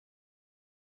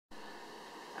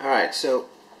Alright, so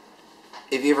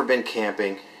if you've ever been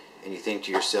camping and you think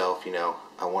to yourself,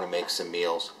 I want to make some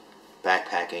meals,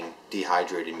 backpacking,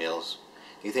 dehydrated meals,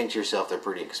 you think to yourself they're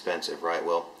pretty expensive, right?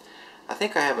 Well, I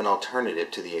think I have an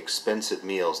alternative to the expensive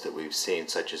meals that we've seen,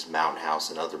 such as Mountainhouse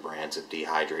and other brands of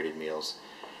dehydrated meals.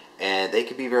 And they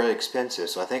can be very expensive,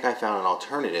 so I think I found an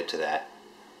alternative to that.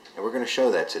 And we're going to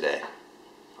show that today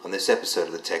on this episode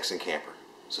of the Texan Camper.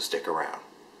 So stick around.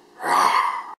 Rah!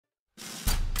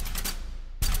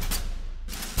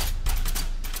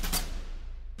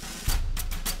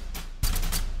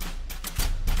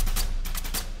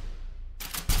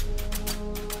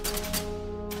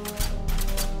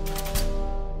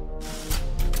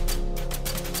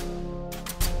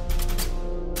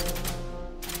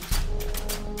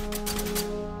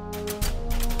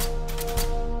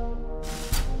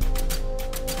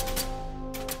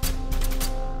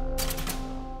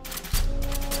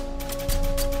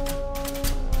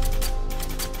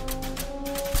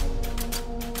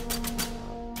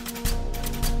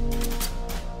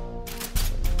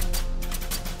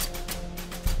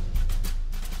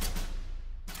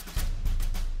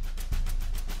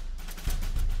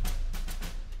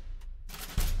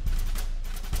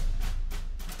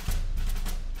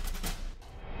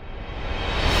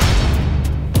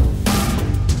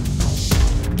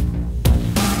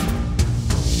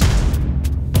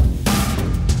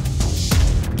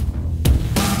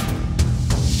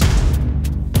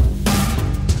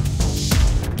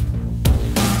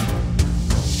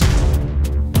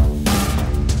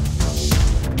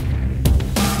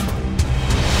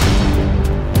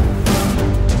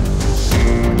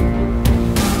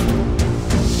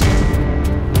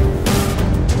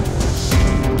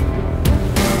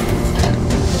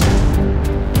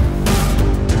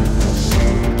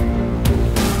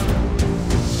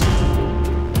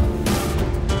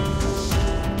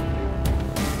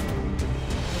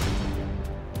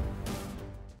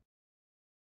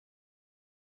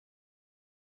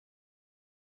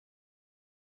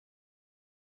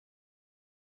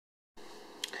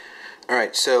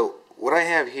 Alright, so what I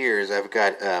have here is I've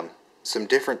got some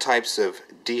different types of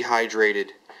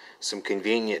dehydrated, some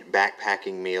convenient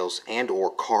backpacking meals and or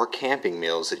car camping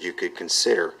meals that you could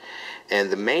consider.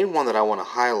 And the main one that I want to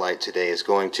highlight today is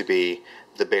going to be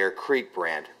the Bear Creek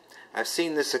brand. I've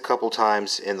seen this a couple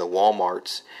times in the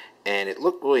Walmarts and it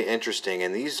looked really interesting,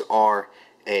 and these are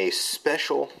a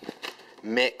special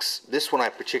mix. This one I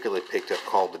particularly picked up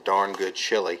called the Darn Good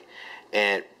Chili,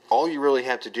 and all you really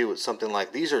have to do with something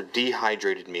like these are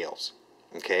dehydrated meals,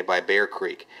 okay, by Bear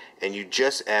Creek, and you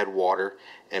just add water,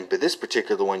 and for this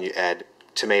particular one you add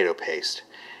tomato paste,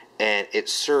 and it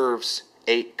serves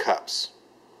 8 cups.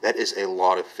 That is a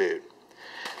lot of food.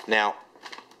 Now,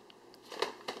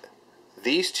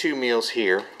 these two meals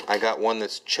here, I got one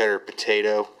that's cheddar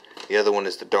potato, the other one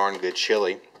is the Darn Good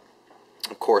Chili.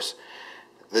 Of course,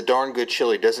 the Darn Good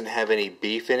Chili doesn't have any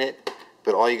beef in it,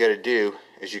 but all you got to do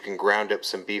is you can ground up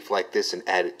some beef like this and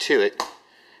add it to it.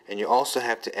 And you also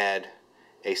have to add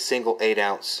a single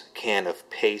 8-ounce can of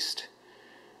paste,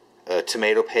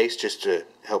 tomato paste, just to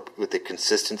help with the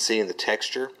consistency and the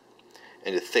texture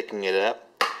and to thicken it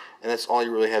up. And that's all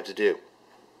you really have to do.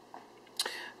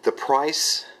 The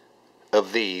price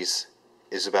of these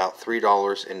is about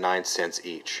 $3.09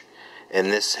 each. And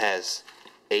this has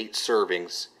 8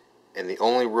 servings, and the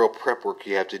only real prep work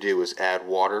you have to do is add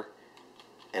water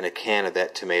and a can of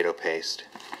that tomato paste.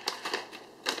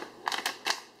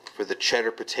 For the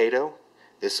cheddar potato,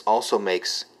 this also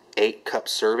makes 8 cup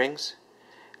servings.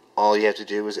 All you have to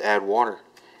do is add water.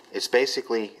 It's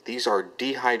basically, these are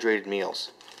dehydrated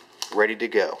meals, ready to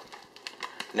go.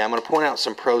 Now I'm going to point out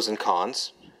some pros and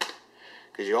cons,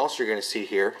 because you also are going to see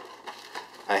here,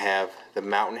 I have the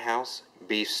Mountainhouse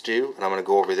beef stew, and I'm going to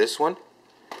go over this one,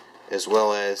 as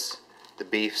well as the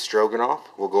beef stroganoff.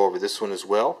 We'll go over this one as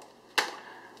well.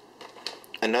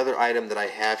 Another item that I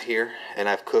have here, and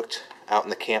I've cooked out in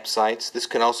the campsites, this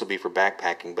can also be for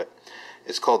backpacking, but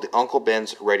it's called the Uncle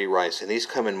Ben's Ready Rice, and these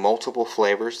come in multiple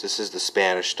flavors. This is the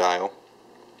Spanish style.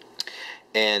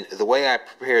 And the way I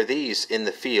prepare these in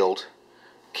the field,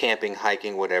 camping,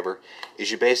 hiking, whatever, is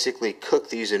you basically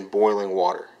cook these in boiling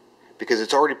water, because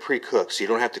it's already pre-cooked, so you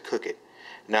don't have to cook it.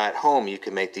 Now at home you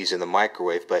can make these in the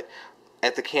microwave, but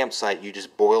at the campsite you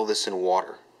just boil this in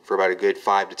water for about a good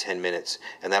 5 to 10 minutes,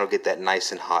 and that'll get that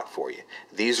nice and hot for you.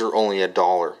 These are only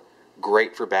 $1.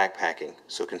 Great for backpacking,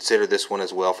 so consider this one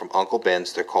as well from Uncle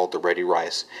Ben's. They're called the Ready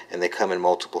Rice, and they come in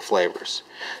multiple flavors.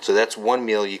 So that's one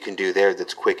meal you can do there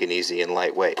that's quick and easy and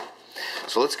lightweight.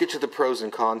 So let's get to the pros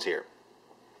and cons here.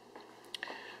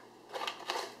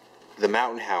 The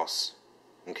Mountainhouse,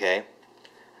 okay?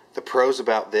 The pros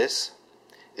about this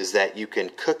is that you can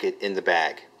cook it in the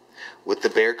bag. With the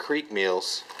Bear Creek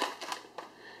meals,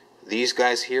 these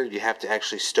guys here, you have to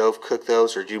actually stove cook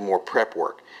those or do more prep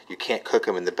work. You can't cook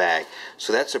them in the bag.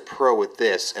 So that's a pro with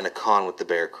this and a con with the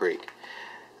Bear Creek.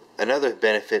 Another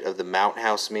benefit of the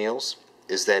Mountainhouse meals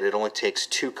is that it only takes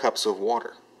 2 cups of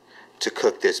water to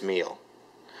cook this meal.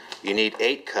 You need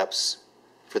 8 cups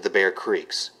for the Bear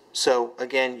Creeks. So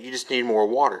again, you just need more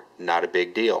water. Not a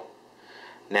big deal.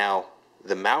 Now,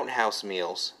 the Mountainhouse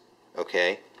meals,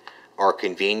 okay, are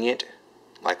convenient,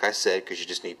 like I said, because you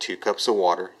just need 2 cups of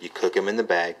water. You cook them in the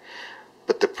bag.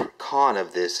 But the con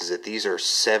of this is that these are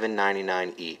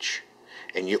 $7.99 each,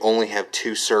 and you only have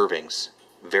 2 servings,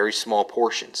 very small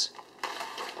portions.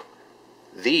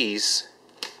 These,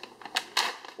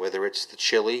 whether it's the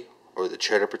chili or the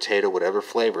cheddar potato, whatever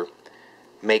flavor,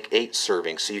 make 8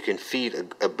 servings, so you can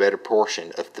feed a better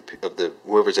portion of the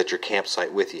whoever's at your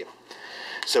campsite with you.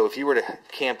 So if you were to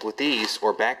camp with these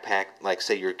or backpack, like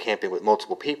say you're camping with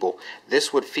multiple people,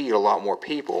 this would feed a lot more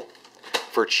people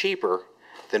for cheaper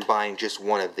than buying just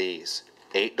one of these.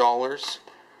 $8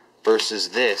 versus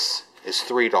this is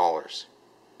 $3.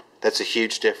 That's a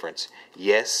huge difference.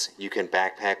 Yes, you can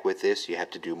backpack with this. You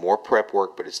have to do more prep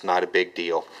work, but it's not a big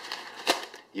deal.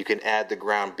 You can add the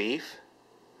ground beef,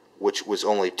 which was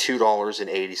only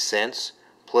 $2.80,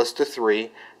 plus the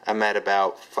 3. I'm at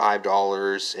about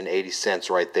 $5.80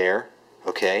 right there,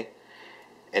 okay?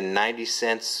 And 90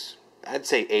 cents, I'd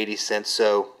say 80 cents,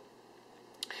 so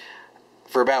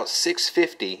for about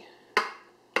 $6.50,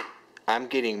 I'm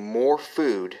getting more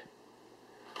food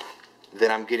than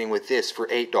I'm getting with this for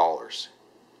 $8.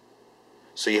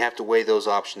 So you have to weigh those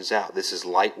options out. This is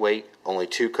lightweight, only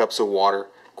 2 cups of water,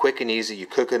 quick and easy. You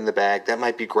cook it in the bag. That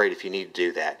might be great if you need to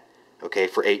do that, okay,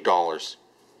 for $8.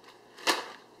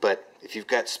 But if you've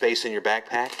got space in your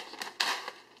backpack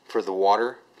for the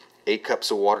water, 8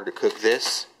 cups of water to cook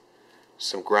this,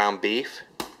 some ground beef,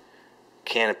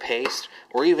 can of paste,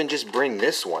 or even just bring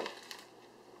this one,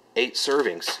 8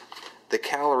 servings. The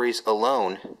calories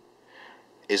alone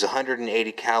is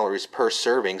 180 calories per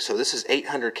serving, so this is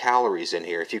 800 calories in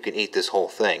here if you can eat this whole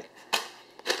thing.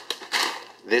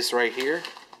 This right here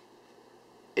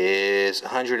is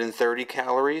 130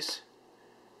 calories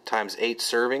times 8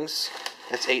 servings.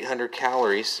 That's 800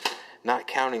 calories, not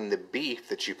counting the beef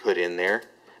that you put in there,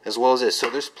 as well as this. So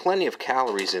there's plenty of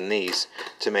calories in these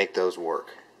to make those work.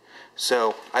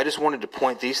 So I just wanted to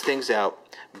point these things out.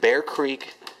 Bear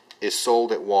Creek is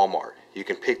sold at Walmart. You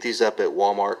can pick these up at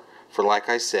Walmart for, like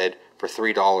I said, for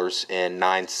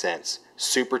 $3.09.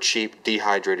 Super cheap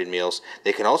dehydrated meals.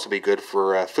 They can also be good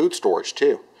for food storage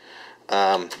too.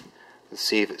 Let's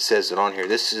see if it says it on here.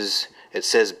 It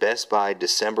says Best Buy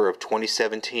December of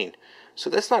 2017. So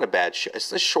that's not a bad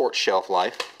it's a short shelf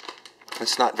life.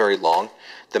 It's not very long.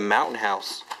 The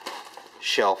Mountainhouse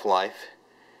shelf life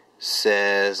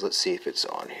says, let's see if it's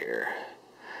on here.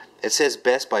 It says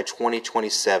Best Buy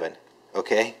 2027.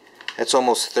 Okay? That's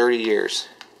almost 30 years.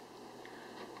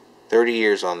 30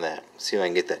 years on that. Let's see if I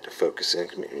can get that to focus in.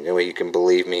 That way you can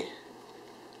believe me.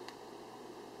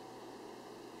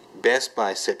 Best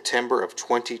Buy September of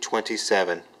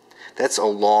 2027. That's a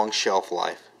long shelf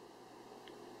life.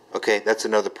 Okay, that's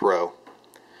another pro.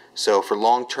 So for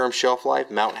long-term shelf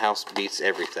life, Mountainhouse beats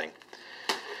everything.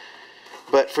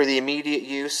 But for the immediate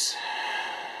use,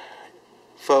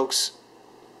 folks,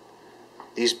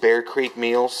 these Bear Creek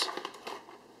meals,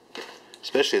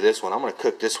 especially this one, I'm going to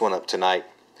cook this one up tonight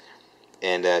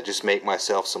and just make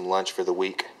myself some lunch for the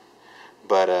week.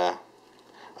 But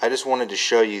I just wanted to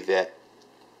show you that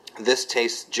this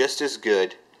tastes just as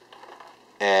good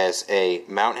as a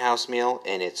Mountainhouse meal,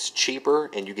 and it's cheaper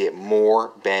and you get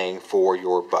more bang for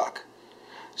your buck.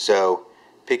 So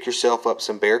pick yourself up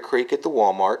some Bear Creek at the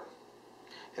Walmart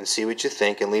and see what you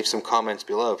think, and leave some comments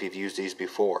below if you've used these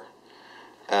before.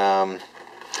 And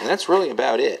that's really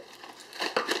about it.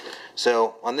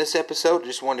 So on this episode, I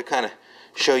just wanted to kind of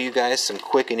show you guys some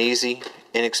quick and easy,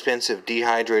 inexpensive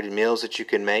dehydrated meals that you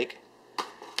can make,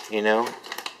 you know,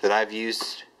 that I've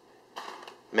used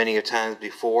many a times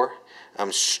before.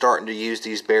 I'm starting to use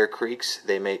these Bear Creeks.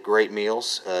 They make great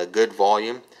meals, good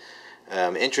volume.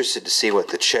 I'm interested to see what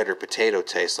the cheddar potato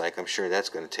tastes like. I'm sure that's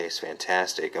going to taste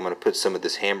fantastic. I'm going to put some of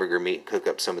this hamburger meat and cook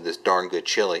up some of this darn good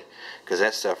chili, because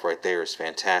that stuff right there is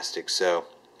fantastic. So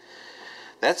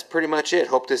that's pretty much it.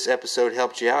 Hope this episode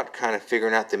helped you out, kind of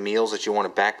figuring out the meals that you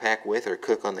want to backpack with or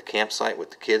cook on the campsite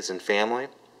with the kids and family.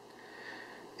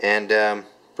 And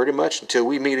pretty much until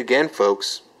we meet again,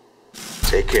 folks,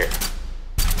 take care.